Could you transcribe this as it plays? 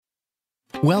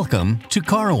Welcome to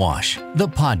Car Wash, the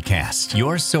podcast,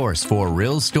 your source for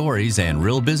real stories and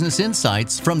real business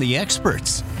insights from the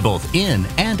experts, both in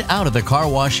and out of the car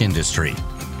wash industry.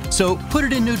 So put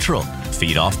it in neutral,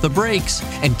 feet off the brakes,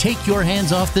 and take your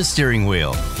hands off the steering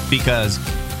wheel, because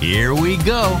here we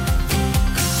go.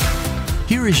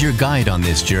 Here is your guide on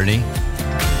this journey.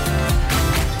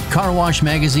 Car Wash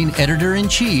Magazine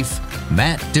Editor-in-Chief,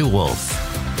 Matt DeWolf.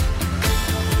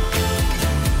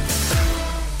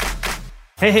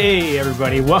 Hey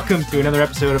everybody, welcome to another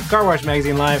episode of Car Wash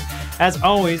Magazine Live. As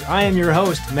always, I am your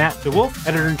host, Matt DeWolf,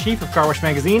 Editor-in-Chief of Car Wash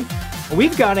Magazine.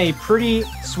 We've got a pretty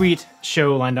sweet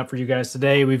show lined up for you guys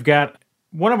today. We've got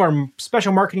one of our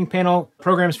special marketing panel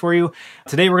programs for you.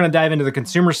 Today we're going to dive into the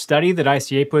consumer study that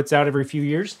ICA puts out every few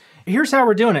years. Here's how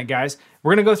we're doing it, guys.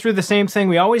 We're going to go through the same thing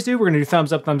we always do. We're going to do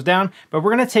thumbs up, thumbs down, but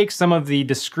we're going to take some of the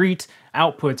discrete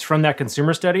outputs from that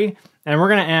consumer study, and we're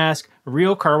going to ask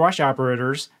real car wash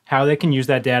operators how they can use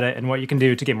that data and what you can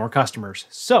do to get more customers.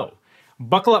 So,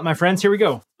 buckle up, my friends. Here we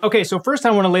go. Okay, so first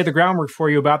I want to lay the groundwork for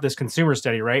you about this consumer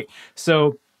study, right?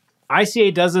 So,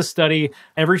 ICA does this study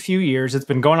every few years. It's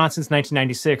been going on since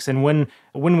 1996. And when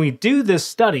we do this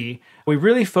study, we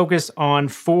really focus on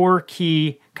four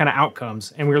key kind of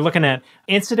outcomes. And we're looking at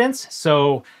incidents.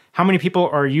 So how many people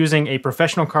are using a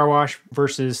professional car wash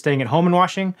versus staying at home and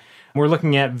washing? We're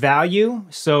looking at value.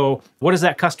 So what does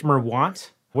that customer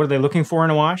want? What are they looking for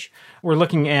in a wash? We're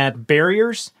looking at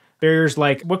barriers. Barriers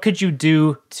like, what could you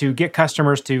do to get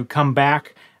customers to come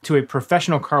back to a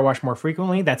professional car wash more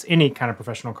frequently? That's any kind of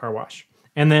professional car wash.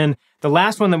 And then the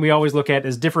last one that we always look at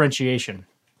is differentiation.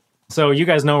 So you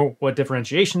guys know what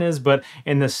differentiation is, but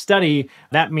in the study,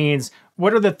 that means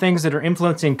what are the things that are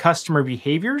influencing customer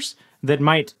behaviors that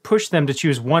might push them to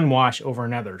choose one wash over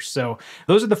another. So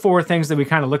those are the four things that we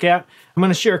kind of look at. I'm going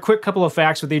to share a quick couple of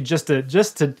facts with you just to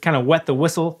kind of wet the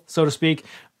whistle, so to speak.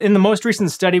 In the most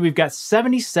recent study, we've got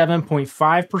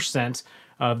 77.5%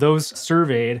 of those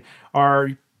surveyed are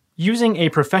using a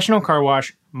professional car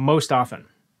wash most often.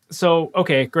 So,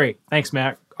 okay, great. Thanks,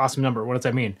 Matt. Awesome number. What does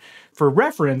that mean? For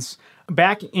reference,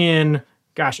 back in,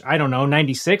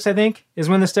 96, I think, is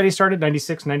when the study started,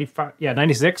 96, 95,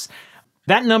 96.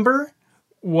 That number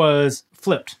was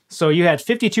flipped. So you had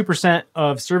 52%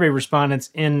 of survey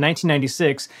respondents in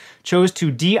 1996 chose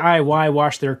to DIY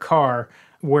wash their car,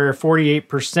 where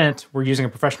 48% were using a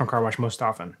professional car wash most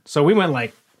often. So we went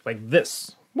like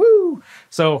this. Woo!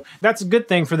 So that's a good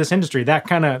thing for this industry. That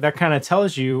kind of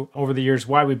tells you over the years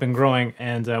why we've been growing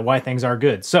and why things are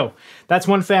good. So that's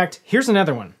one fact. Here's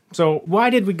another one. So why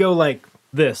did we go like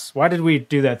this? Why did we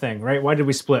do that thing, right? Why did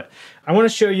we split? I want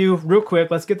to show you real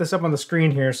quick. Let's get this up on the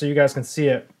screen here so you guys can see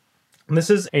it. And this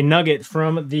is a nugget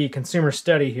from the consumer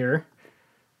study here.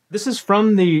 This is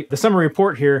from the summary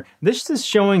report here. This is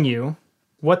showing you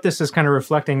what this is kind of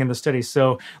reflecting in the study.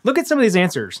 So look at some of these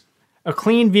answers. A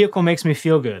clean vehicle makes me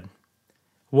feel good.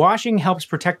 Washing helps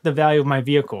protect the value of my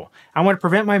vehicle. I want to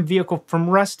prevent my vehicle from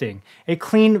rusting. A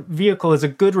clean vehicle is a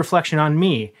good reflection on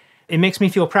me. It makes me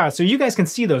feel proud. So you guys can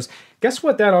see those. Guess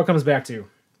what that all comes back to?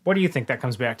 What do you think that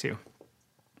comes back to?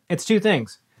 It's two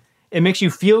things. It makes you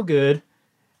feel good,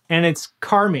 and it's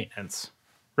car maintenance,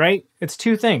 right? It's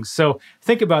two things. So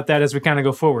think about that as we kind of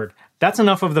go forward. That's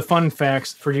enough of the fun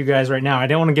facts for you guys right now. I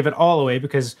don't want to give it all away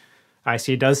because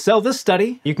ICA does sell this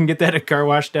study. You can get that at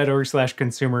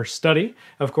carwash.org/consumer study,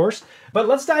 of course. But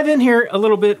let's dive in here a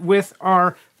little bit with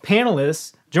our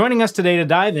panelists joining us today to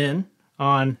dive in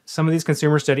on some of these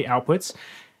consumer study outputs.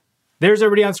 There's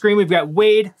everybody on screen. We've got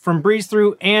Wade from Breeze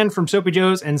Through, Ann from Soapy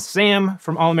Joe's, and Sam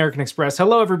from All American Express.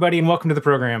 Hello, everybody, and welcome to the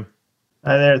program.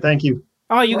 Hi there. Thank you.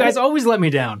 Oh, you guys always let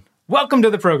me down. Welcome to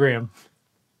the program.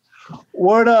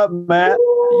 What up, Matt?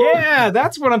 Yeah,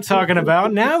 that's what I'm talking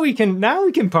about. Now we can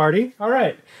party. All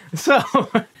right. So,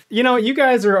 you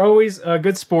guys are always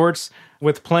good sports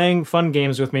with playing fun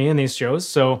games with me in these shows.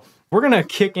 So we're going to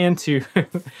kick into,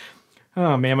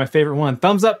 oh man, my favorite one.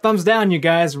 Thumbs up, thumbs down, you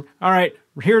guys. All right.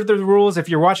 Here are the rules. If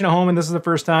you're watching at home and this is the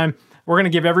first time, we're going to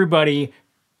give everybody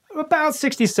about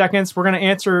 60 seconds. We're going to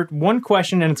answer one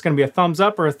question, and it's going to be a thumbs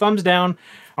up or a thumbs down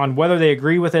on whether they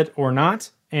agree with it or not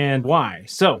and why.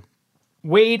 So,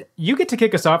 Wade, you get to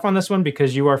kick us off on this one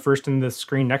because you are first in the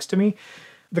screen next to me.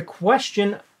 The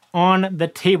question on the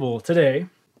table today,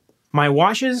 my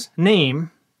wash's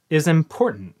name is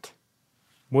important.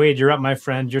 Wade, you're up, my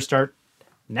friend. Your start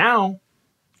now.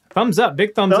 Thumbs up,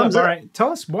 big thumbs up. All right, tell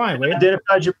us why, Wade. It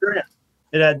identifies your brand.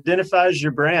 It identifies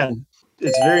your brand.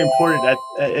 It's very important.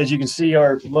 As you can see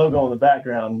our logo in the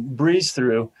background, Breeze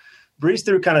Through. Breeze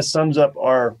Through kind of sums up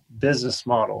our business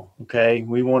model, okay?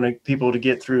 We want people to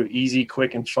get through easy,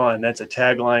 quick, and fun. That's a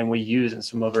tagline we use in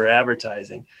some of our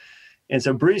advertising. And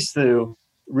so Breeze Through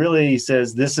really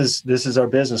says this is our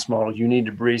business model. You need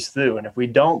to breeze through. And if we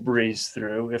don't breeze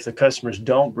through, if the customers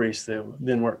don't breeze through,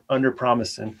 then we're under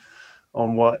promising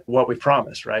on what we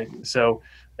promised, right? So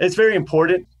it's very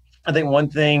important. I think one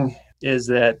thing is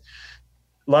that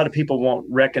a lot of people won't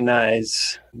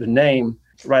recognize the name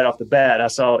right off the bat. I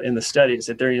saw in the study it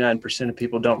said 39% of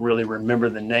people don't really remember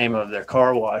the name of their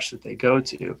car wash that they go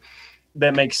to.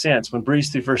 That makes sense. When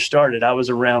Breeze Through first started, I was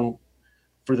around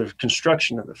for the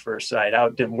construction of the first site. I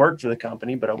didn't work for the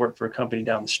company, but I worked for a company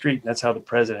down the street. And that's how the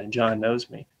president, John, knows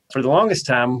me. For the longest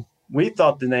time, we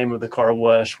thought the name of the car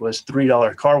wash was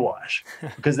 $3 car wash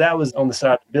because that was on the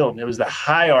side of the building. It was the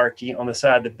hierarchy on the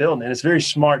side of the building. And it's very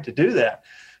smart to do that,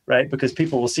 right? Because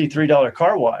people will see $3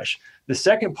 car wash. The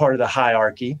second part of the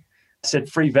hierarchy said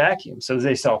free vacuum. So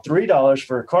they saw $3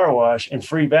 for a car wash and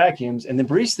free vacuums. And then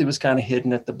Breeze Through was kind of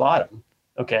hidden at the bottom.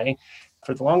 Okay.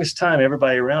 For the longest time,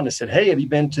 everybody around us said, hey, have you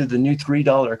been to the new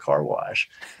 $3 car wash?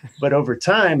 But over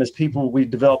time, as we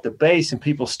developed a base and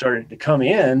people started to come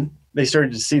in, they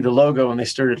started to see the logo and they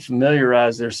started to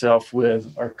familiarize themselves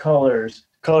with our colors,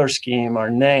 color scheme, our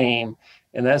name,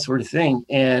 and that sort of thing.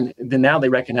 And then now they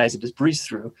recognize it as Breeze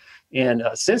Through. And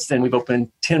since then, we've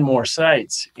opened 10 more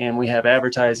sites and we have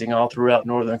advertising all throughout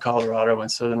northern Colorado and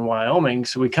southern Wyoming.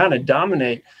 So we kind of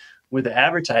dominate with the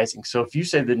advertising. So if you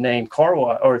say the name car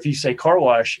wash, or if you say car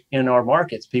wash in our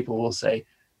markets, people will say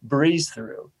Breeze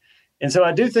Through. And so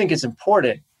I do think it's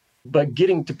important, but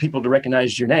getting to people to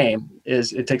recognize your name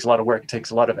it takes a lot of work. It takes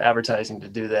a lot of advertising to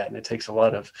do that. And it takes a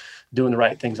lot of doing the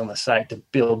right things on the site to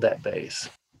build that base.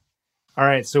 All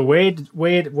right. So Wade,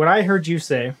 what I heard you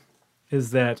say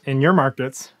is that in your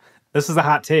markets, this is a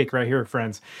hot take right here,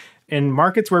 friends. In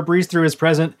markets where Breeze Through is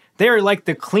present, they are like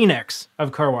the Kleenex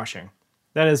of car washing.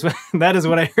 That is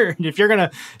what I heard. If you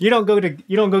don't go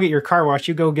get your car washed,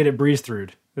 you go get it Breeze Through.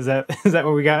 Is that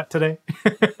what we got today?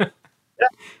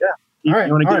 Yeah. All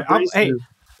right.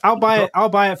 I'll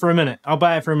buy it for a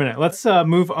minute. Let's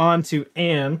move on to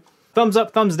Ann. Thumbs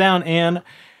up, thumbs down, Ann.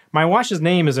 My wash's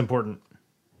name is important.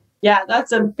 Yeah,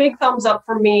 that's a big thumbs up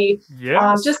for me.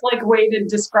 Yes. Just like Wade had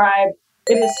described,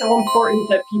 it is so important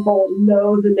that people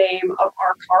know the name of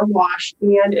our car wash,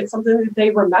 and it's something that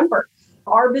they remember.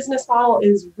 Our business model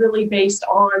is really based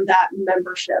on that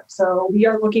membership. So we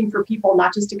are looking for people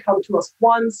not just to come to us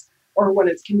once or when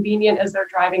it's convenient as they're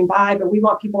driving by, but we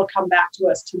want people to come back to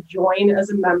us to join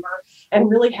as a member and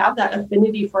really have that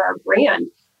affinity for our brand.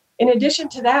 In addition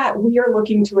to that, we are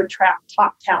looking to attract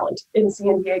top talent in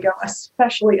San Diego,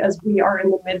 especially as we are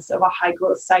in the midst of a high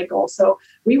growth cycle. So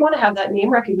we want to have that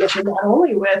name recognition, not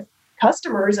only with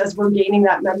customers as we're gaining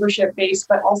that membership base,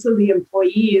 but also the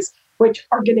employees, which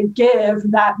are going to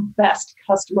give that best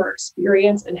customer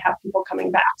experience and have people coming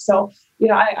back. So,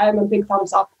 I'm a big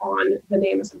thumbs up on the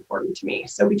name is important to me.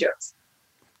 Sobe Jones.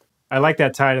 I like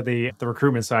that tie to the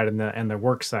recruitment side and the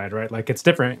work side, right? Like it's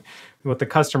different what the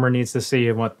customer needs to see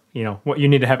and what you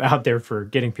need to have out there for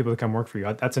getting people to come work for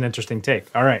you. That's an interesting take.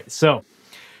 All right. So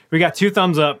we got 2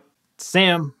 thumbs up.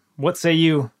 Sam, what say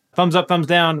you? Thumbs up, thumbs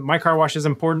down. My car wash is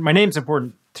important. My name's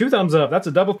important. 2 thumbs up. That's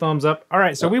a double thumbs up. All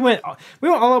right. So we went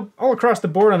all across the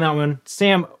board on that one.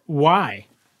 Sam, why?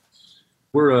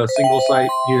 We're a single site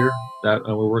here that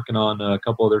we're working on a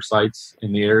couple other sites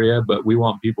in the area, but we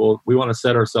want to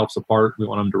set ourselves apart. We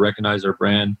want them to recognize our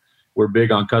brand. We're big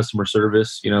on customer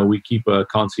service. We keep a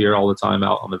concierge all the time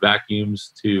out on the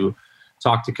vacuums to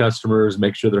talk to customers,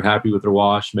 make sure they're happy with their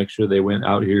wash, make sure they went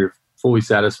out here fully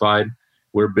satisfied.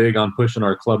 We're big on pushing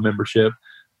our club membership.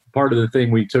 Part of the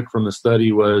thing we took from the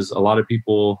study was a lot of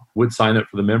people would sign up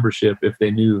for the membership if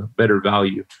they knew better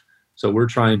value. So we're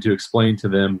trying to explain to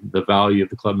them the value of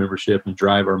the club membership and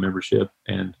drive our membership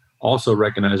and also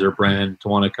recognize our brand to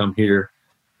want to come here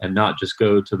and not just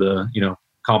go to the,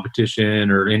 competition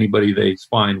or anybody they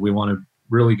find. We want to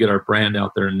really get our brand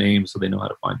out there and name so they know how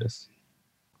to find us.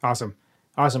 Awesome.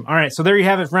 All right. So there you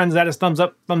have it, friends. That is thumbs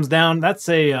up, thumbs down. That's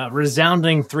a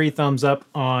resounding 3 thumbs up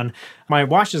on my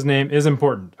wash's name is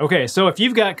important. Okay. So if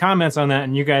you've got comments on that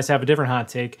and you guys have a different hot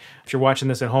take, if you're watching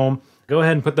this at home, go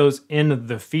ahead and put those in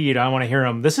the feed. I want to hear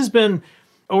them. This has been,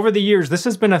 over the years, this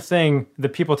has been a thing that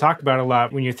people talk about a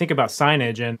lot when you think about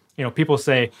signage. And, people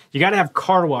say, you got to have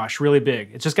car wash really big.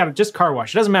 It's just car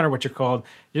wash. It doesn't matter what you're called.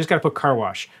 You just got to put car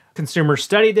wash. Consumer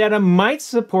study data might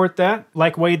support that.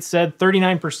 Like Wade said,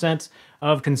 39%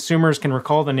 of consumers can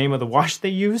recall the name of the wash they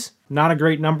use. Not a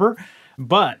great number,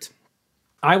 but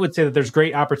I would say that there's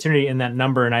great opportunity in that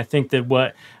number. And I think that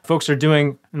what folks are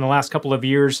doing in the last couple of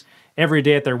years every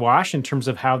day at their wash in terms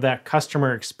of how that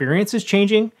customer experience is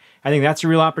changing, I think that's a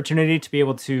real opportunity to be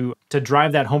able to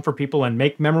drive that home for people and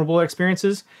make memorable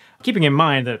experiences. Keeping in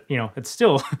mind that, it's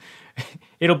still,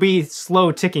 it'll be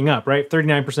slow ticking up, right?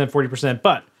 39%, 40%.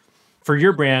 But for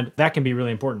your brand, that can be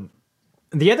really important.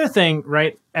 The other thing,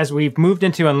 right, as we've moved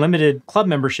into unlimited club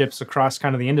memberships across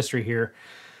kind of the industry here,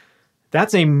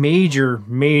 that's a major,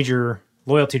 major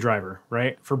loyalty driver,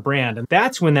 right, for brand. And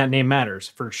that's when that name matters,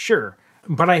 for sure.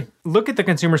 But I look at the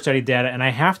consumer study data and I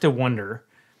have to wonder,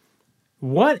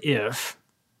 what if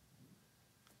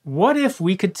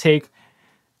we could take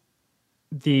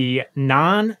the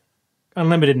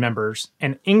non-unlimited members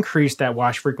and increase that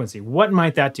wash frequency? What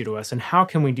might that do to us, and how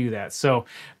can we do that? So,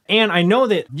 and I know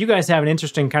that you guys have an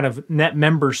interesting kind of net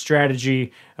member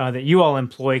strategy that you all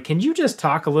employ. Can you just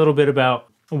talk a little bit about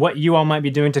what you all might be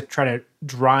doing to try to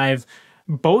drive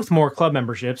both more club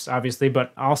memberships, obviously,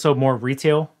 but also more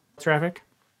retail traffic?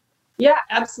 Yeah,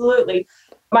 absolutely.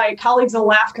 My colleagues will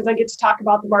laugh because I get to talk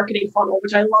about the marketing funnel,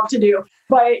 which I love to do.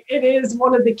 But it is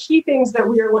one of the key things that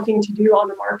we are looking to do on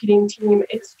the marketing team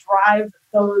is drive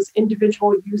those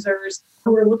individual users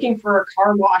who are looking for a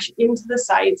car wash into the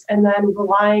sites and then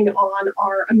relying on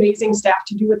our amazing staff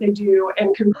to do what they do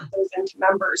and convert those into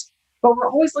members. But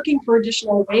we're always looking for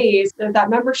additional ways that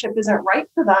membership isn't right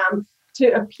for them to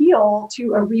appeal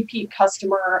to a repeat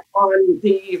customer on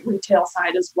the retail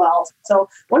side as well. So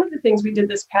one of the things we did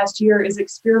this past year is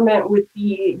experiment with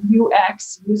the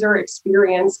UX, user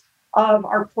experience, of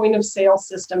our point of sale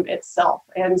system itself.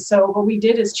 And so what we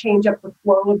did is change up the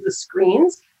flow of the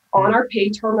screens on our pay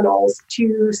terminals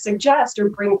to suggest or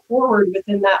bring forward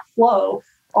within that flow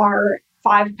our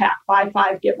 5-pack, buy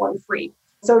 5, get 1 free.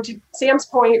 So to Sam's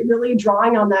point, really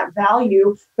drawing on that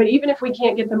value, but even if we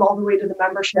can't get them all the way to the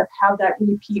membership, have that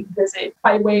repeat visit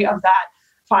by way of that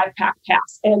 5-pack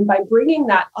pass. And by bringing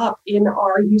that up in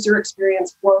our user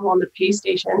experience flow on the pay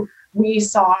station, we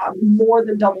saw more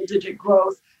than double-digit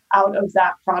growth out of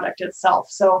that product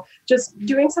itself. So just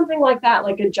doing something like that,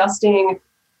 like adjusting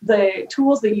the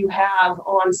tools that you have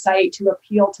on site to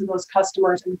appeal to those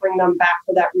customers and bring them back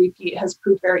for that repeat has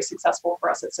proved very successful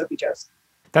for us at Sophie Joe's.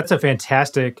 That's a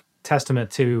fantastic testament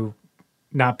to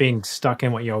not being stuck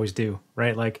in what you always do,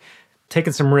 right? Like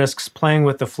taking some risks, playing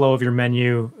with the flow of your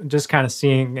menu, just kind of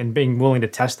seeing and being willing to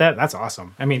test that. That's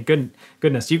awesome. I mean,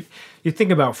 goodness, you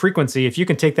think about frequency. If you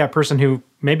can take that person who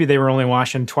maybe they were only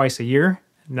washing twice a year,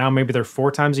 now maybe they're 4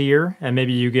 times a year, and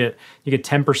maybe you get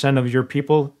 10% of your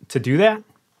people to do that.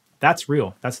 That's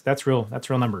real. That's real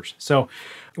numbers. So,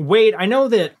 Wade, I know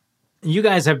that you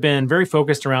guys have been very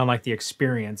focused around like the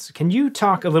experience. Can you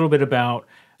talk a little bit about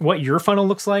what your funnel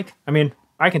looks like? I mean,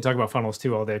 I can talk about funnels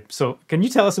too all day. So can you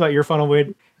tell us about your funnel,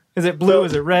 Wade? Is it blue?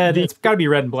 Is it red? It's got to be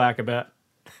red and black, I bet.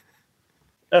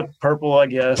 Purple, I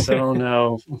guess. I don't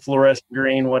know. Fluorescent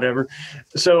green, whatever.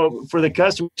 So for the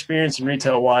customer experience in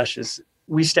retail washes,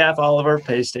 we staff all of our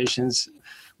pay stations.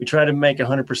 We try to make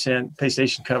 100% pay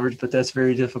station coverage, but that's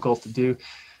very difficult to do.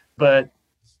 But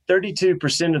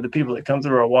 32% of the people that come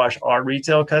through our wash are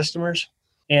retail customers.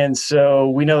 And so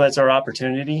we know that's our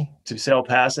opportunity to sell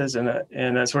passes and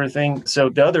that sort of thing. So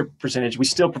the other percentage, we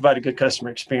still provide a good customer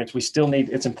experience.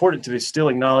 It's important to still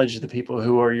acknowledge the people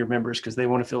who are your members because they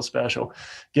want to feel special.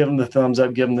 Give them the thumbs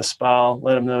up, give them the smile,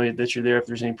 let them know that you're there if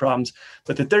there's any problems.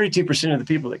 But the 32% of the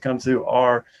people that come through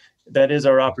that is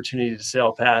our opportunity to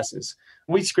sell passes.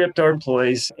 We script our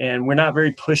employees and we're not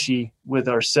very pushy with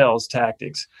our sales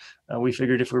tactics. We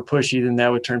figured if we're pushy, then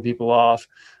that would turn people off.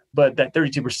 But that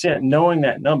 32%, knowing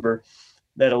that number,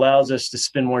 that allows us to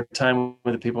spend more time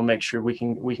with the people, make sure we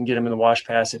can get them in the wash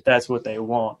pass if that's what they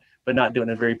want, but not doing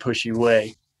it in a very pushy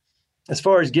way. As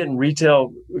far as getting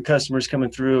retail customers coming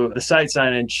through, the site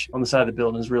signage on the side of the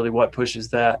building is really what pushes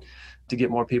that to get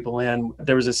more people in.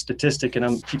 There was a statistic, and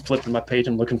I'm keep flipping my page,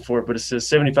 I'm looking for it, but it says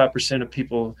 75% of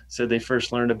people said they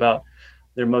first learned about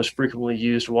their most frequently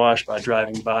used wash by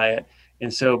driving by it.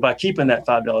 And so by keeping that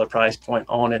 $5 price point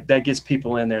on it, that gets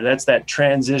people in there. That's that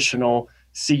transitional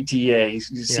CTA.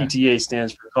 CTA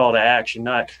stands for call to action,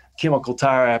 not chemical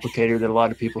tire applicator that a lot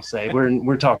of people say.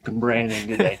 We're talking branding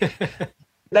today.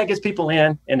 That gets people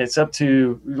in, and it's up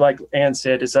to, like Ann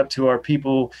said, it's up to our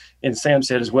people, and Sam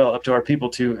said as well, up to our people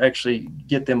to actually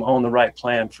get them on the right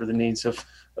plan for the needs of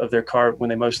their car when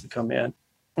they mostly come in.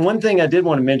 One thing I did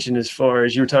want to mention as far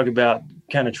as you were talking about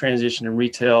kind of transitioning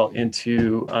retail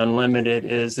into unlimited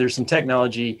is there's some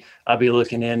technology I'll be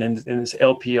looking in this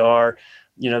LPR.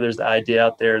 There's the idea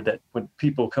out there that when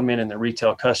people come in and the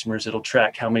retail customers, it'll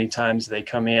track how many times they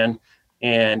come in.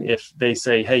 And if they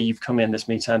say, hey, you've come in this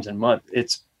many times in a month,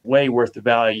 it's way worth the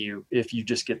value if you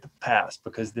just get the pass,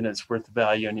 because then it's worth the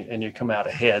value and you come out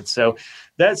ahead. So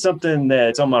that's something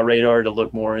that's on my radar to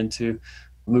look more into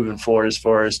moving forward as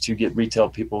far as to get retail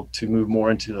people to move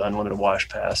more into the unlimited wash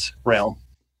pass realm.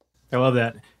 I love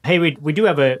that. Hey, we do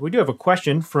have a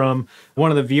question from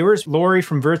one of the viewers, Lori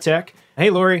from Vertec.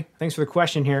 Hey, Lori, thanks for the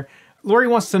question here. Lori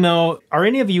wants to know, are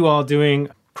any of you all doing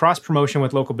cross promotion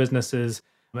with local businesses?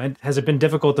 And has it been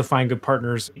difficult to find good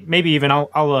partners? Maybe even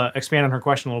I'll expand on her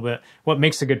question a little bit. What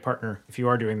makes a good partner if you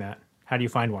are doing that? How do you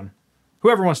find one?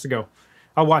 Whoever wants to go,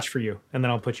 I'll watch for you and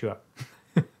then I'll put you up.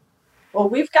 Well,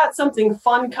 we've got something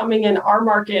fun coming in our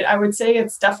market. I would say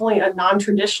it's definitely a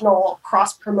non-traditional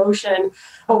cross-promotion,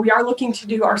 but we are looking to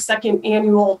do our second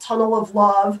annual Tunnel of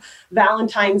Love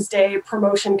Valentine's Day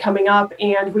promotion coming up,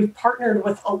 and we've partnered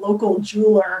with a local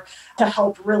jeweler to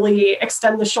help really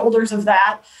extend the shoulders of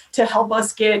that, to help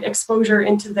us get exposure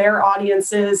into their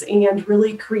audiences and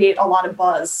really create a lot of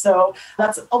buzz. So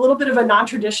that's a little bit of a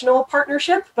non-traditional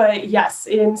partnership, but yes,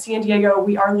 in San Diego,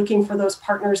 we are looking for those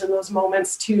partners in those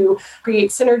moments to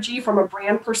create synergy from a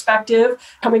brand perspective.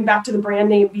 Coming back to the brand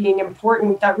name being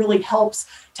important, that really helps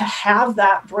to have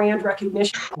that brand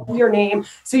recognition of your name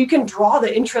so you can draw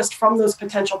the interest from those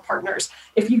potential partners.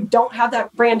 If you don't have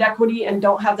that brand equity and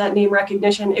don't have that name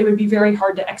recognition, it would be very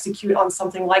hard to execute on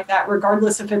something like that,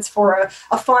 regardless if it's for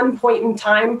a fun point in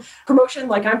time promotion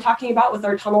like I'm talking about with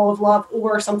our Tunnel of Love,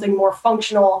 or something more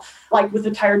functional like with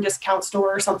a tire discount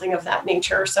store or something of that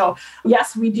nature. So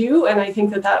yes, we do. And I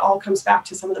think that all comes back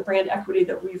to some of the brand equity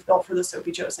that we've built for the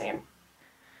Soapy Joe's name.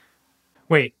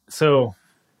 Wait, so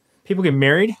people get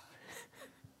married?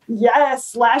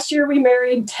 Yes. Last year we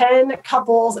married 10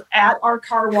 couples at our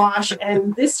car wash.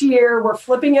 And this year we're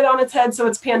flipping it on its head so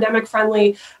it's pandemic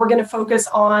friendly. We're going to focus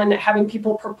on having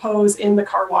people propose in the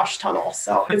car wash tunnel.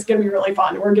 So it's going to be really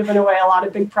fun. We're giving away a lot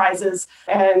of big prizes.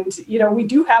 And, we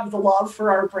do have the love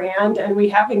for our brand, and we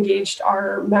have engaged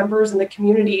our members in the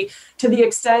community to the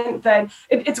extent that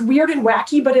it's weird and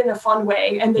wacky, but in a fun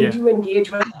way. And they do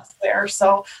engage with us there.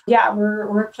 So yeah,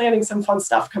 we're planning some fun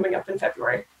stuff coming up in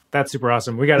February. That's super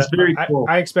awesome. We got it. Very cool.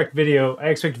 I expect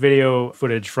video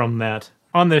footage from that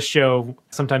on this show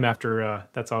sometime after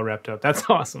that's all wrapped up. That's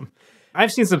awesome.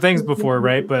 I've seen some things before,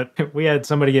 right? But we had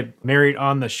somebody get married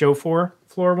on the show floor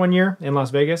one year in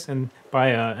Las Vegas, and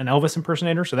by an Elvis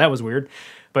impersonator. So that was weird.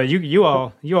 But you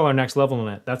all are next level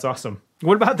in it. That's awesome.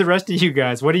 What about the rest of you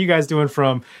guys? What are you guys doing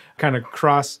from kind of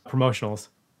cross promotionals?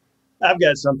 I've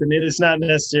got something. It's not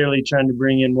necessarily trying to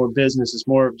bring in more business. It's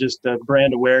more of just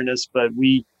brand awareness. But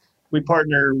we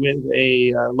partner with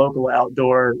a local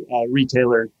outdoor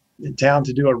retailer in town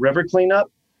to do a river cleanup.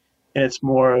 And it's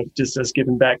more of just us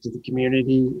giving back to the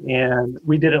community. And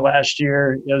we did it last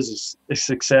year. It was a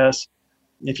success.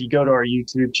 If you go to our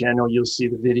YouTube channel, you'll see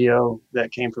the video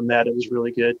that came from that. It was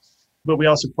really good. But we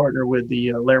also partner with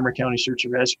the Larimer County Search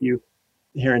and Rescue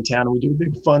here in town. And we do a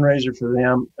big fundraiser for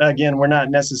them. Again, we're not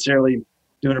necessarily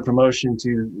doing a promotion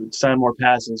to sign more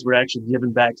passes. We're actually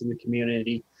giving back to the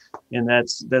community. And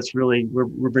that's really,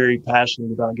 we're very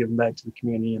passionate about giving back to the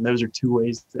community. And those are two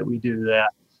ways that we do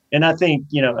that. And I think,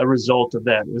 a result of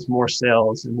that was more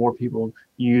sales and more people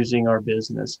using our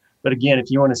business. But again,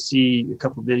 if you want to see a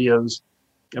couple videos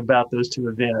about those two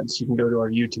events, you can go to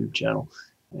our YouTube channel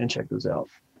and check those out.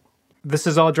 This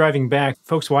is all driving back.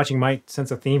 Folks watching might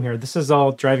sense a theme here. This is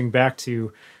all driving back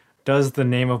to, does the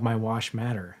name of my wash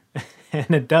matter?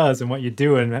 And it does, and what you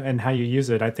do and how you use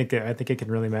it. I think it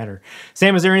can really matter.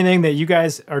 Sam, is there anything that you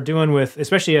guys are doing with,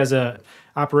 especially as a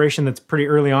operation that's pretty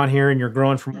early on here and you're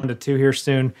growing from 1 to 2 here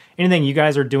soon, anything you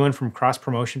guys are doing from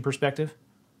cross-promotion perspective?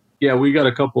 Yeah, we got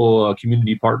a couple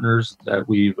community partners that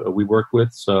we work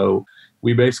with. So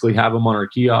we basically have them on our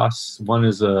kiosks. One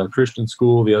is a Christian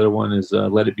school. The other one is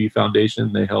Let It Be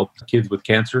Foundation. They help kids with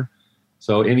cancer.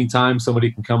 So anytime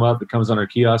somebody can come up that comes on our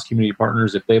kiosk, community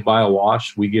partners, if they buy a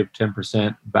wash, we give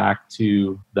 10% back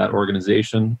to that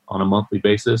organization on a monthly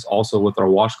basis. Also with our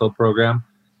Wash Club program,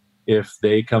 if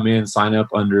they come in, sign up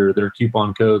under their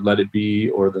coupon code, Let It Be,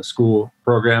 or the school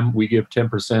program, we give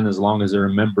 10% as long as they're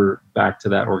a member back to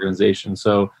that organization.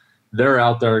 So they're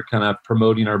out there kind of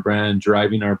promoting our brand,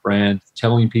 driving our brand,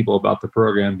 telling people about the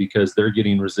program because they're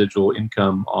getting residual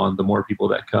income on the more people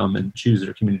that come and choose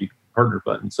their community partner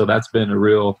button. So that's been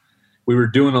we were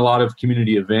doing a lot of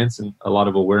community events and a lot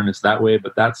of awareness that way,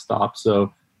 but that stopped.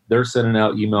 So they're sending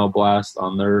out email blasts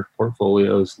on their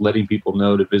portfolios, letting people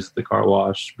know to visit the car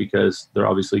wash because they're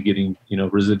obviously getting,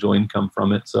 residual income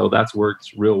from it. So that's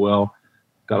worked real well.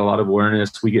 Got a lot of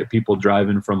awareness. We get people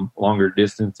driving from longer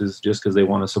distances just because they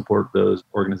want to support those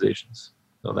organizations.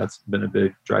 So that's been a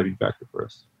big driving factor for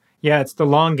us. Yeah, it's the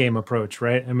long game approach,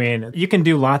 right? I mean, you can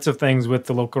do lots of things with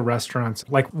the local restaurants,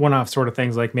 like one-off sort of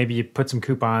things, like maybe you put some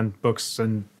coupon books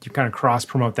and you kind of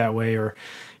cross-promote that way. Or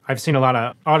I've seen a lot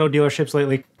of auto dealerships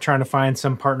lately trying to find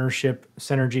some partnership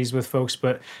synergies with folks,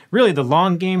 but really the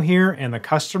long game here and the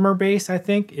customer base, I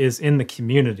think, is in the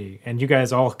community. And you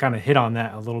guys all kind of hit on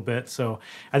that a little bit. So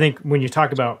I think when you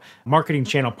talk about marketing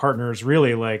channel partners,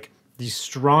 really like the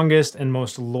strongest and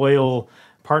most loyal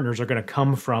partners are going to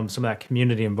come from some of that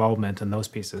community involvement and those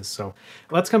pieces. So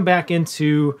let's come back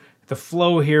into the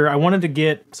flow here. I wanted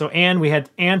to we had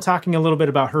Ann talking a little bit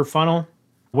about her funnel.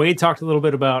 Wade talked a little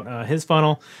bit about his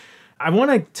funnel. I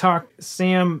want to talk,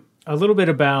 Sam, a little bit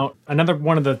about another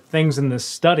one of the things in this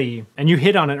study, and you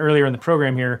hit on it earlier in the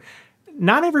program here.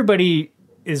 Not everybody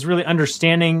is really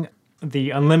understanding the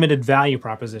unlimited value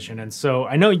proposition. And so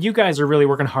I know you guys are really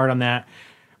working hard on that.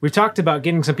 We've talked about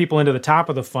getting some people into the top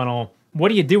of the funnel. What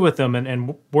do you do with them,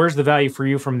 and where's the value for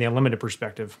you from the unlimited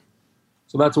perspective?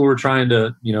 So that's what we're trying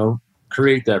to,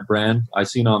 create that brand. I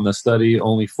seen on the study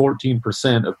only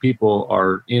 14% of people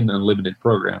are in unlimited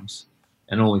programs,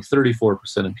 and only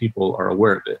 34% of people are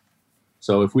aware of it.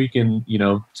 So if we can,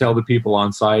 tell the people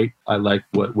on site, I like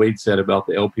what Wade said about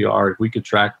the LPR, if we could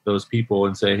track those people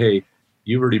and say, hey,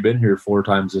 you've already been here 4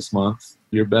 times this month,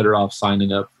 you're better off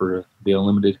signing up for the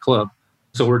unlimited club.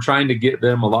 So we're trying to get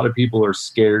them. A lot of people are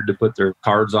scared to put their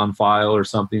cards on file or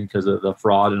something because of the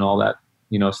fraud and all that,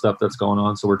 stuff that's going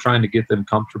on. So we're trying to get them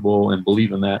comfortable and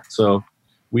believe in that. So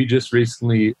we just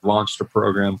recently launched a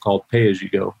program called Pay As You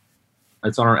Go.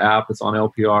 It's on our app. It's on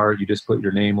LPR. You just put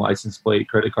your name, license plate,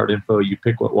 credit card info. You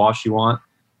pick what wash you want.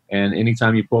 And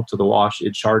anytime you pull up to the wash,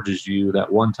 it charges you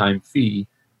that one-time fee,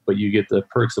 but you get the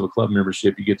perks of a club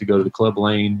membership. You get to go to the club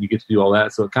lane. You get to do all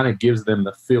that. So it kind of gives them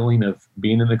the feeling of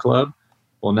being in the club.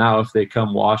 Well, now if they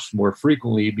come wash more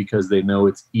frequently because they know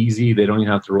it's easy, they don't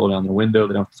even have to roll down the window,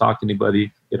 they don't have to talk to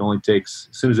anybody. It only takes,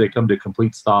 as soon as they come to a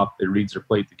complete stop, it reads their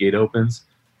plate, the gate opens.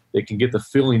 They can get the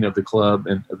feeling of the club,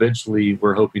 and eventually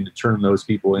we're hoping to turn those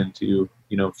people into,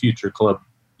 future club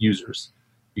users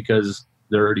because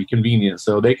they're already convenient.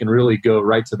 So they can really go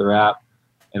right to their app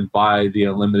and buy the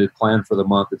unlimited plan for the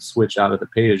month and switch out of the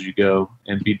pay as you go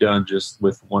and be done just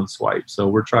with one swipe. So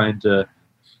we're trying to,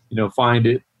 find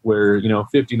it where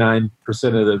 59%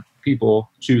 of the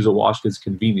people choose a wash because it's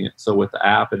convenient. So with the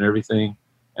app and everything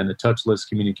and the touchless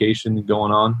communication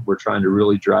going on, we're trying to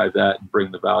really drive that and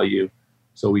bring the value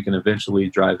so we can eventually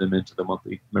drive them into the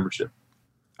monthly membership.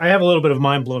 I have a little bit of a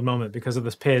mind-blown moment because of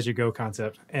this pay-as-you-go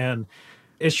concept. And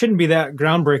it shouldn't be that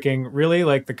groundbreaking, really,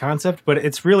 like the concept, but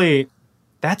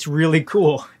that's really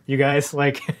cool, you guys.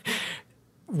 Like,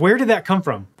 where did that come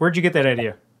from? Where'd you get that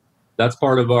idea? That's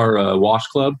part of our wash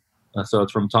club. So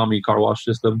it's from Tommy Car Wash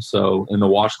System. So in the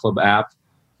Wash Club app,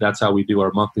 that's how we do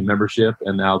our monthly membership.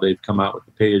 And now they've come out with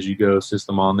the pay-as-you-go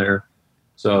system on there.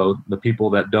 So the people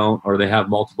that don't, or they have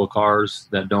multiple cars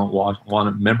that don't want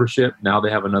a membership, now they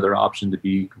have another option to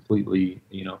be completely,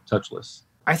 touchless.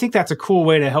 I think that's a cool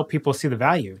way to help people see the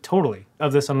value, totally,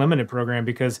 of this unlimited program.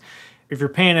 Because if you're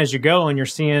paying as you go and you're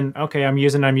seeing, okay, I'm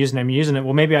using it,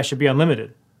 well, maybe I should be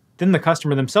unlimited. Then the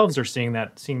customer themselves are seeing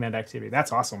that activity.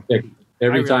 That's awesome.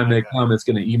 Every time they come, it's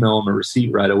going to email them a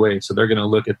receipt right away. So they're going to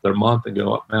look at their month and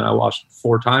go, man, I washed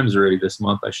 4 times already this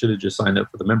month. I should have just signed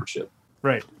up for the membership.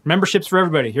 Right. Memberships for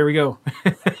everybody. Here we go.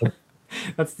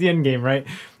 That's the end game, right?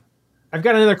 I've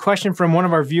got another question from one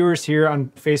of our viewers here on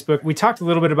Facebook. We talked a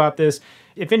little bit about this.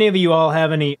 If any of you all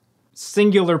have any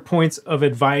singular points of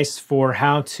advice for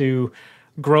how to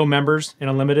grow members in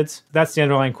Unlimiteds, that's the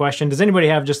underlying question. Does anybody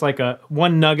have just like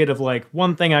one nugget of like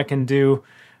one thing I can do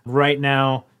right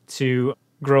now to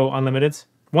grow Unlimiteds?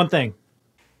 One thing.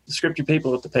 Script your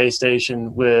people at the pay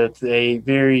station with a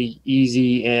very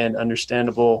easy and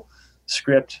understandable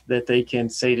script that they can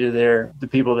say to the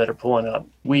people that are pulling up.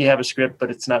 We have a script, but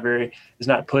it's not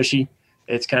pushy.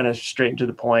 It's kind of straight to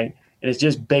the point. And it's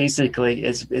just basically,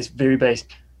 it's very basic.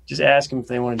 Just ask them if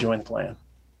they want to join the plan.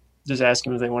 Just ask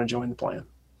them if they want to join the plan.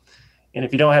 And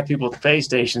if you don't have people at the pay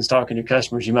stations talking to your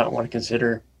customers, you might want to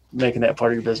consider making that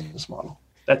part of your business model.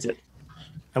 That's it.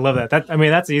 I love that.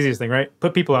 That's the easiest thing, right?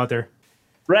 Put people out there.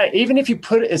 Right. Even if you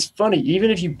it's funny,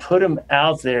 even if you put them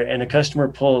out there and a customer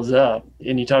pulls up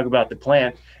and you talk about the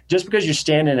plan, just because you're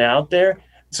standing out there,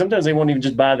 sometimes they won't even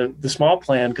just buy the small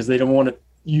plan because they don't want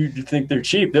you to think they're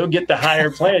cheap. They'll get the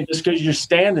higher plan just because you're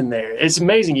standing there. It's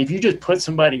amazing. If you just put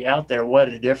somebody out there, what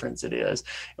a difference it is.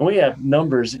 And we have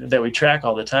numbers that we track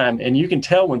all the time. And you can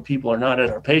tell when people are not at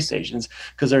our pay stations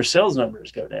because their sales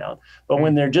numbers go down. But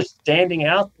when they're just standing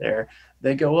out there,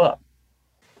 they go up.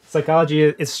 Psychology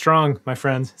is strong, my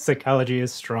friends. Psychology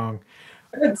is strong.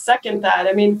 I would second that.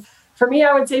 For me,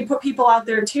 I would say put people out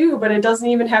there too, but it doesn't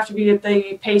even have to be at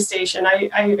the pay station.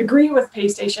 I agree with pay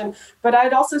station, but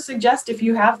I'd also suggest if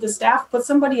you have the staff, put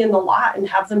somebody in the lot and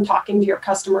have them talking to your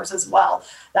customers as well.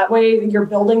 That way you're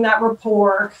building that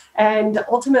rapport. And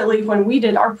ultimately, when we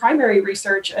did our primary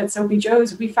research at Soapy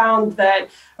Joe's, we found that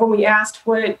when we asked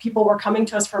what people were coming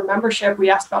to us for membership, we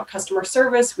asked about customer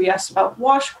service, we asked about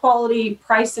wash quality,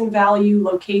 price and value,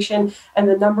 location, and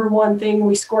the number one thing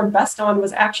we scored best on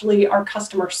was actually our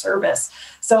customer service.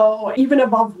 So even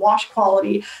above wash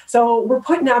quality. So we're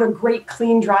putting out a great,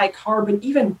 clean, dry car, but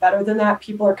even better than that,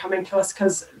 people are coming to us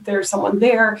because there's someone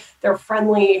there, they're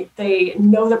friendly, they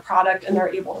know the product, and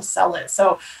they're able to sell it.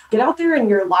 So get out there in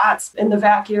your lots in the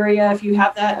vac area if you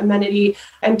have that amenity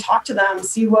and talk to them,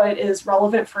 see what is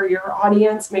relevant for your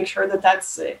audience, make sure that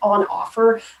that's on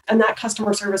offer. And that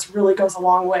customer service really goes a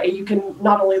long way. You can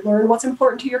not only learn what's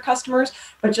important to your customers,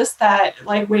 but just that,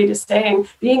 like Wade is saying,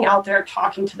 being out there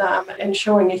talking to them and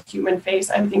showing a human face,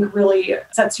 I think really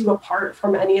sets you apart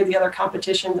from any of the other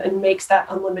competitions and makes that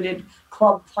unlimited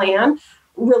club plan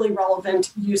really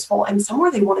relevant, useful, and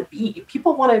somewhere they want to be.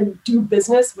 People want to do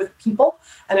business with people.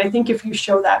 And I think if you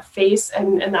show that face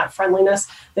and that friendliness,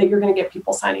 that you're going to get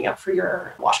people signing up for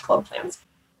your wash club plans.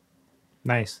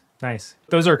 Nice.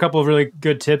 Those are a couple of really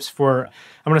good tips for,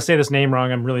 I'm going to say this name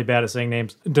wrong. I'm really bad at saying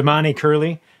names. Damani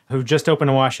Curley, who just opened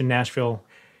a wash in Nashville,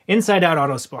 Inside Out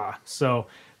Auto Spa. So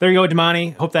there you go,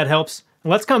 Damani. Hope that helps.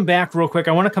 Let's come back real quick.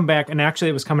 I want to come back, and actually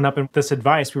it was coming up in this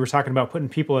advice. We were talking about putting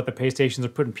people at the pay stations or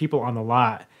putting people on the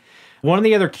lot. One of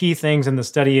the other key things in the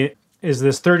study is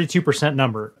this 32%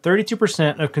 number.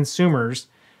 32% of consumers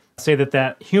say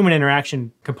that human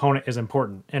interaction component is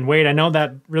important. And Wade, I know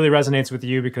that really resonates with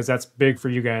you because that's big for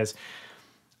you guys.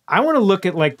 I want to look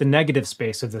at like the negative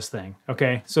space of this thing,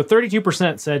 okay? So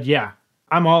 32% said, yeah,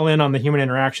 I'm all in on the human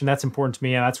interaction. That's important to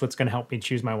me. Yeah, that's what's going to help me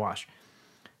choose my wash.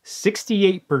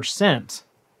 68%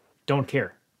 don't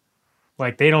care.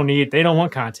 Like they don't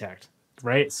want contact,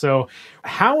 right? So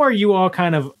how are you all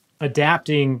kind of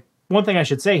adapting? One thing I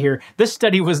should say here, this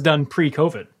study was done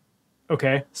pre-COVID.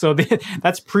 Okay, so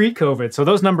that's pre-COVID. So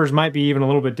those numbers might be even a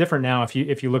little bit different now if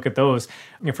you look at those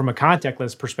from a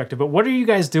contactless perspective. But what are you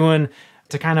guys doing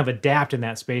to kind of adapt in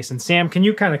that space? And Sam, can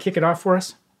you kind of kick it off for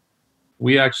us?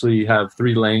 We actually have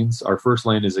 3 lanes. Our first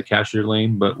lane is a cashier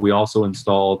lane, but we also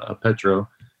installed a Petro,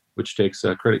 which takes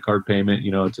a credit card payment.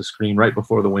 It's a screen right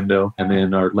before the window. And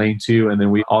then our lane 2, and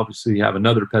then we obviously have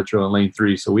another Petro in lane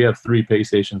 3. So we have 3 pay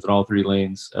stations in all 3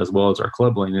 lanes, as well as our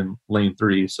club lane in lane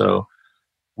 3. So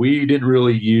we didn't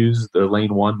really use the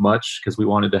lane 1 much because we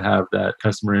wanted to have that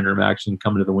customer interaction,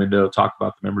 come into the window, talk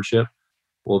about the membership.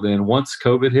 Well, then once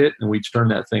COVID hit and we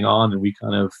turned that thing on and we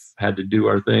kind of had to do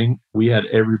our thing, we had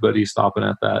everybody stopping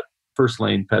at that first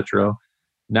lane Petro.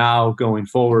 Now going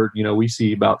forward, we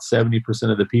see about 70%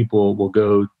 of the people will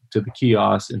go to the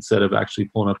kiosk instead of actually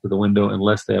pulling up to the window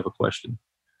unless they have a question.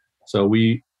 So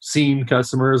we seen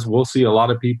customers, we'll see a lot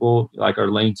of people like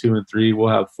our lane 2 and 3, we'll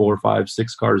have 4, 5,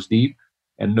 6 cars deep,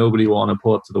 and nobody will want to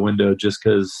pull up to the window just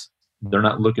because they're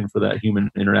not looking for that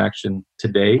human interaction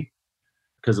today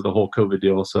because of the whole COVID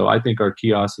deal. So I think our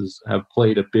kiosks have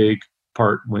played a big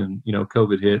part when,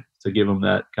 COVID hit, to give them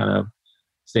that kind of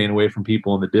staying away from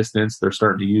people in the distance. They're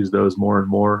starting to use those more and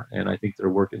more, and I think they're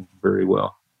working very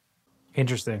well.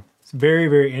 Interesting. It's very,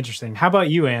 very interesting. How about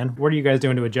you, Ann? What are you guys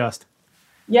doing to adjust?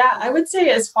 Yeah, I would say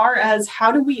as far as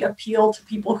how do we appeal to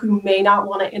people who may not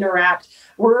want to interact,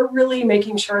 we're really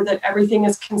making sure that everything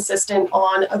is consistent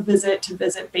on a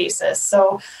visit-to-visit basis.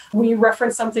 So we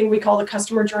reference something we call the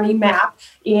customer journey map,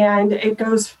 and it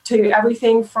goes to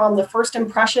everything from the first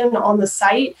impression on the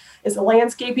site. Is the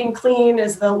landscaping clean?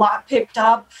 Is the lot picked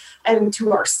up? And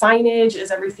to our signage,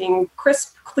 is everything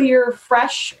crisp, clear,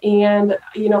 fresh? And,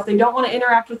 if they don't want to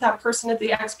interact with that person at the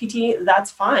XPT,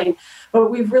 that's fine. But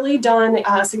we've really done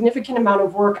a significant amount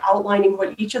of work outlining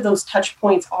what each of those touch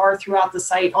points are throughout the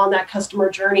site on that customer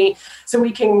journey, so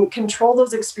we can control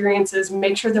those experiences,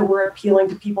 make sure that we're appealing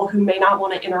to people who may not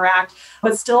want to interact,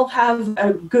 but still have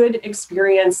a good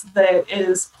experience that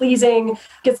is pleasing,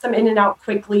 gets them in and out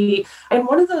quickly. And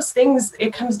one of those things,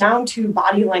 it comes down to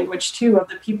body language too of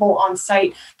the people on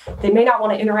site. They may not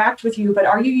want to interact with you, but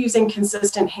are you using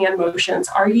consistent hand motions?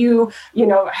 Are you,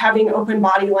 having open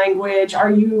body language?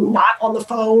 Are you not on the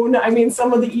phone? I mean,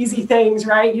 some of the easy things,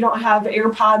 right? You don't have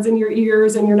AirPods in your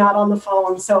ears and you're not on the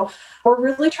phone. So we're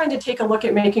really trying to take a look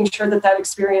at making sure that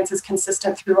experience is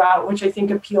consistent throughout, which I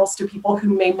think appeals to people who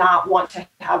may not want to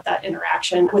have that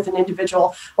interaction with an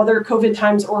individual, whether COVID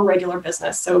times or regular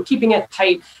business. So keeping it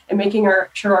tight and making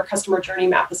sure our customer journey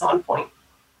map is on point.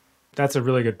 That's a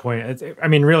really good point. I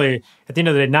mean, really, at the end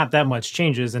of the day, not that much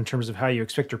changes in terms of how you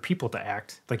expect your people to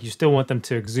act. Like, you still want them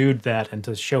to exude that and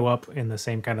to show up in the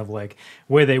same kind of like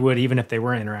way they would even if they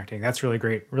were interacting. That's really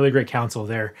great counsel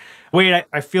there. Wade,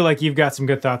 I feel like you've got some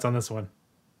good thoughts on this one.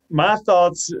 My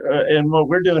thoughts and what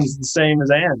we're doing is the same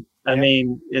as Ann. I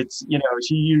mean, it's,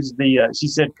 she used she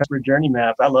said customer journey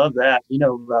map. I love that. You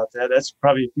know about that. That's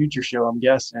probably a future show, I'm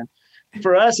guessing.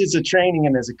 For us, it's a training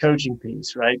and as a coaching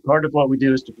piece, right? Part of what we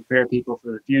do is to prepare people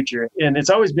for the future. And it's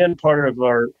always been part of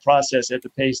our process at the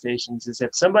pay stations is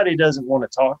if somebody doesn't want to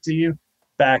talk to you,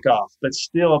 back off, but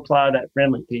still apply that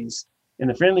friendly piece. And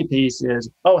the friendly piece is,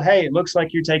 oh, hey, it looks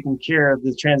like you're taking care of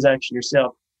the transaction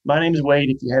yourself. My name is Wade.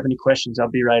 If you have any questions, I'll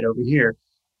be right over here.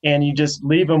 And you just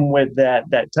leave them with that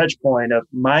touch point of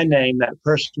my name, that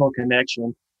personal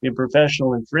connection, being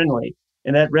professional and friendly.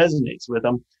 And that resonates with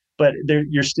them. But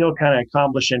you're still kind of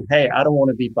accomplishing, hey, I don't want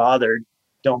to be bothered.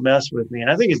 Don't mess with me. And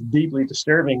I think it's deeply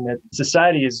disturbing that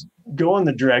society is going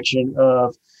the direction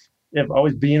of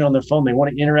always being on their phone. They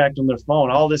want to interact on their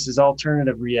phone. All this is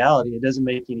alternative reality. It doesn't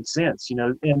make any sense,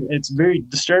 and it's very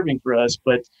disturbing for us.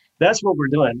 But that's what we're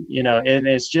doing, and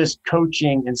it's just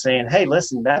coaching and saying, hey,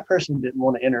 listen, that person didn't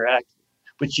want to interact,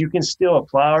 but you can still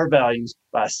apply our values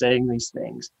by saying these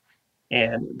things.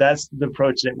 And that's the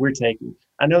approach that we're taking.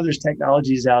 I know there's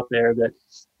technologies out there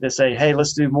that say, hey,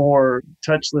 let's do more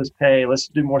touchless pay. Let's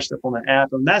do more stuff on the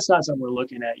app. And that's not something we're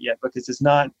looking at yet because it's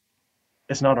not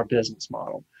our business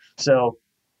model. So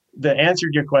the answer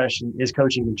to your question is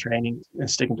coaching and training and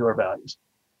sticking to our values.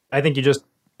 I think you just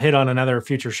hit on another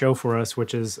future show for us,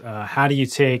 which is how do you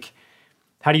take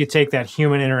that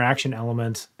human interaction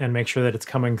element and make sure that it's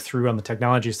coming through on the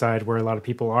technology side where a lot of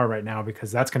people are right now,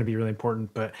 because that's going to be really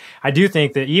important. But I do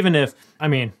think that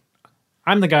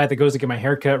I'm the guy that goes to get my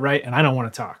hair cut, right? And I don't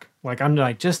want to talk. Like, I'm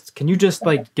like, can you just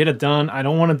like get it done? I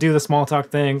don't want to do the small talk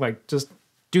thing. Like, just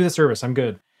do the service. I'm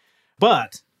good.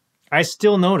 But I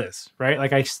still notice, right?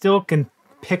 Like, I still can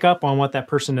pick up on what that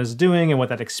person is doing and what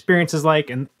that experience is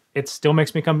like. And it still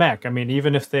makes me come back. I mean,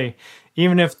 even if they,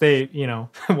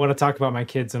 want to talk about my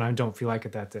kids and I don't feel like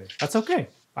it that day, that's okay.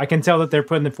 I can tell that they're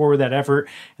putting forward that effort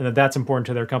and that that's important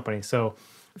to their company. So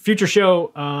future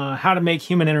show, how to make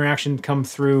human interaction come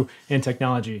through in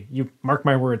technology. You mark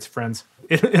my words, friends.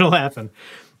 It'll happen.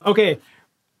 Okay.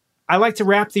 I like to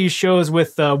wrap these shows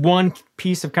with one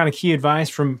piece of kind of key advice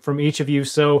from each of you.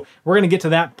 So we're going to get to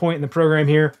that point in the program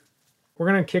here. We're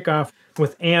going to kick off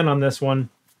with Ann on this one.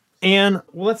 And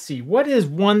let's see, what is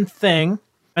one thing,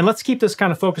 and let's keep this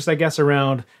kind of focused, I guess,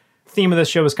 around theme of this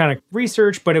show is kind of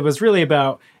research, but it was really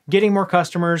about getting more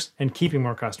customers and keeping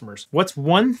more customers. What's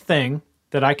one thing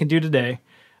that I can do today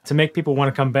to make people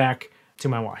want to come back to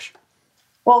my wash?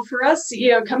 Well, for us,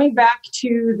 coming back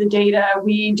to the data,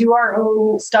 we do our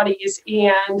own studies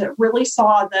and really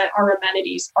saw that our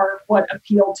amenities are what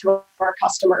appeal to our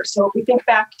customers. So if we think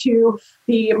back to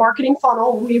the marketing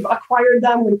funnel, we've acquired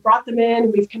them, we've brought them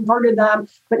in, we've converted them,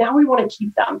 but now we want to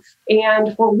keep them.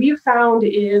 And what we've found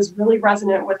is really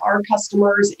resonant with our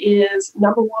customers is,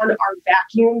 number one, our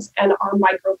vacuums and our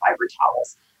microfiber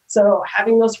towels. So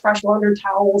having those fresh laundered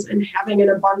towels and having an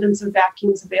abundance of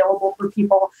vacuums available for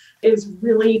people is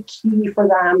really key for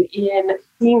them in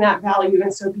seeing that value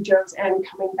in Soapy Joe's and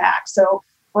coming back. So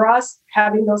for us,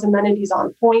 having those amenities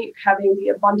on point, having the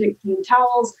abundant clean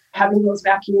towels, having those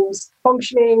vacuums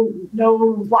functioning, no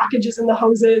blockages in the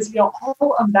hoses,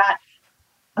 all of that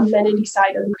amenity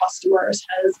side of the customers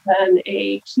has been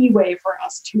a key way for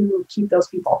us to keep those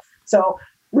people. So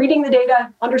reading the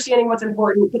data, understanding what's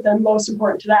important, but then most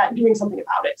important to that, doing something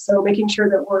about it. So making sure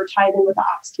that we're tied in with the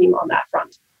ops team on that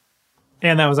front.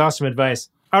 And that was awesome advice.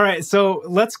 All right, so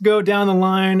let's go down the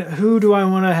line. Who do I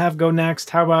want to have go next?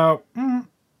 How about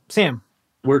Sam?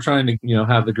 We're trying to,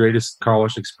 have the greatest car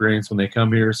wash experience when they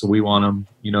come here. So we want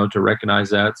them, to recognize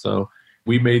that. So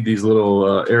we made these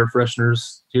little air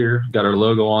fresheners here, got our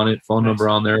logo on it, phone number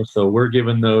on there. So we're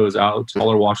giving those out to all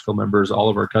our WashCo members, all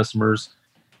of our customers.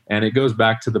 And it goes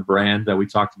back to the brand that we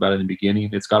talked about in the beginning.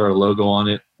 It's got our logo on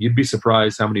it. You'd be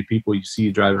surprised how many people you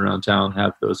see driving around town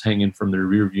have those hanging from their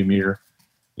rearview mirror.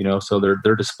 So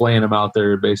they're displaying them out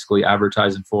there, basically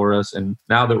advertising for us. And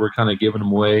now that we're kind of giving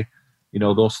them away,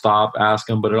 they'll stop, ask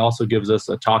them. But it also gives us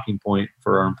a talking point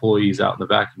for our employees out in the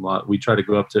vacuum lot. We try to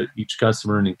go up to each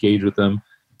customer and engage with them,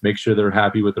 make sure they're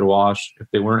happy with their wash. If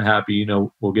they weren't happy,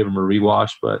 we'll give them a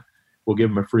rewash, but we'll give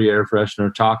them a free air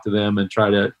freshener, talk to them, and try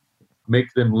to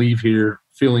make them leave here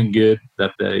feeling good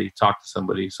that they talked to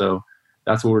somebody. So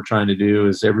that's what we're trying to do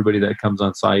is everybody that comes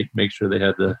on site, make sure they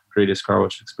have the greatest car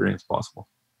wash experience possible.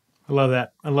 I love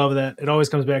that. I love that. It always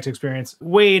comes back to experience.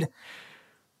 Wade,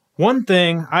 one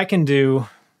thing I can do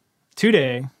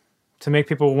today to make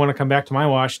people want to come back to my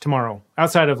wash tomorrow,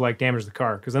 outside of like damage the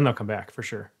car, because then they'll come back for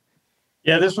sure?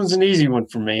 Yeah, this one's an easy one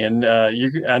for me. And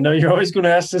I know you're always going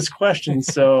to ask this question.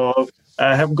 So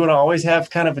I'm going to always have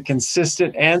kind of a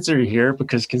consistent answer here,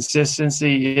 because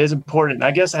consistency is important. I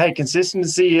guess, hey,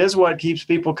 consistency is what keeps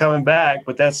people coming back,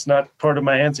 but that's not part of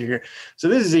my answer here. So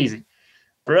this is easy.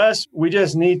 For us, we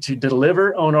just need to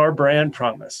deliver on our brand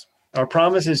promise. Our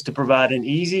promise is to provide an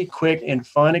easy, quick, and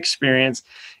fun experience.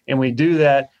 And we do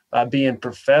that by being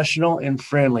professional and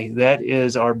friendly. That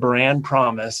is our brand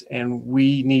promise. And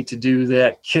we need to do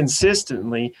that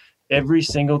consistently every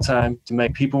single time to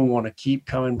make people want to keep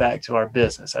coming back to our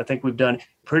business. I think we've done a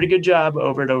pretty good job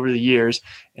over the years.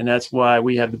 And that's why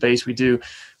we have the base we do.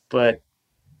 But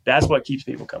that's what keeps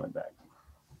people coming back.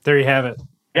 There you have it.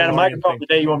 Got a microphone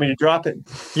today. You want me to drop it?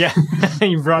 Yeah.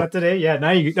 You brought it today? Yeah.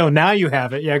 Now you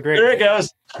have it. Yeah, great. There it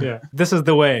goes. Yeah. This is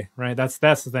the way, right? That's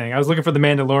the thing. I was looking for the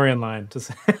Mandalorian line.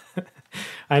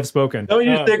 I've spoken. Don't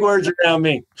use big words around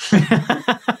me.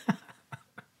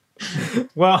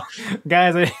 Well,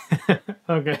 guys,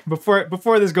 okay.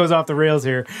 Before this goes off the rails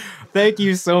here, thank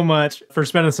you so much for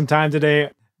spending some time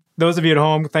today. Those of you at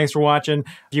home, thanks for watching.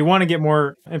 If you want to get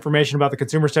more information about the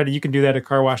consumer study, you can do that at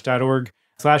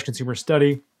carwash.org/consumer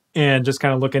study and just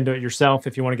kind of look into it yourself.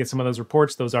 If you want to get some of those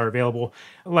reports, those are available.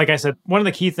 Like I said, one of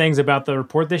the key things about the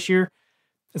report this year,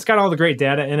 it's got all the great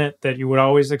data in it that you would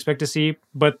always expect to see,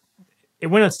 but it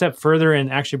went a step further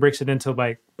and actually breaks it into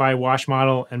like by wash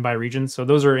model and by region. So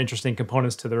those are interesting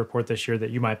components to the report this year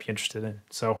that you might be interested in.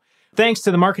 So thanks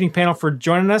to the marketing panel for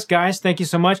joining us, guys. Thank you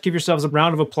so much. Give yourselves a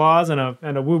round of applause and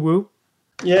a woo woo.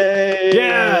 Yay!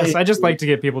 Yes, I just like to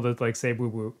get people to like say woo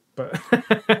woo. But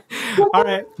all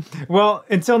right. Well,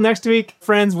 until next week,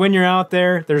 friends, when you're out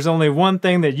there, there's only one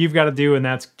thing that you've got to do, and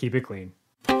that's keep it clean.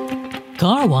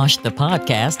 Car Wash, the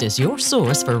podcast, is your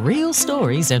source for real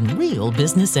stories and real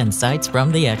business insights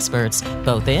from the experts,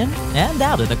 both in and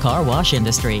out of the car wash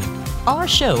industry. Our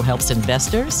show helps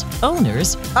investors,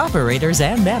 owners, operators,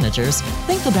 and managers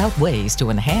think about ways to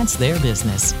enhance their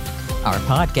business. Our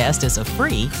podcast is a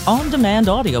free, on-demand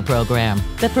audio program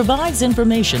that provides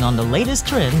information on the latest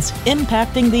trends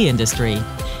impacting the industry,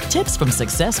 tips from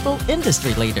successful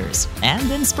industry leaders,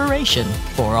 and inspiration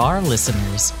for our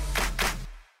listeners.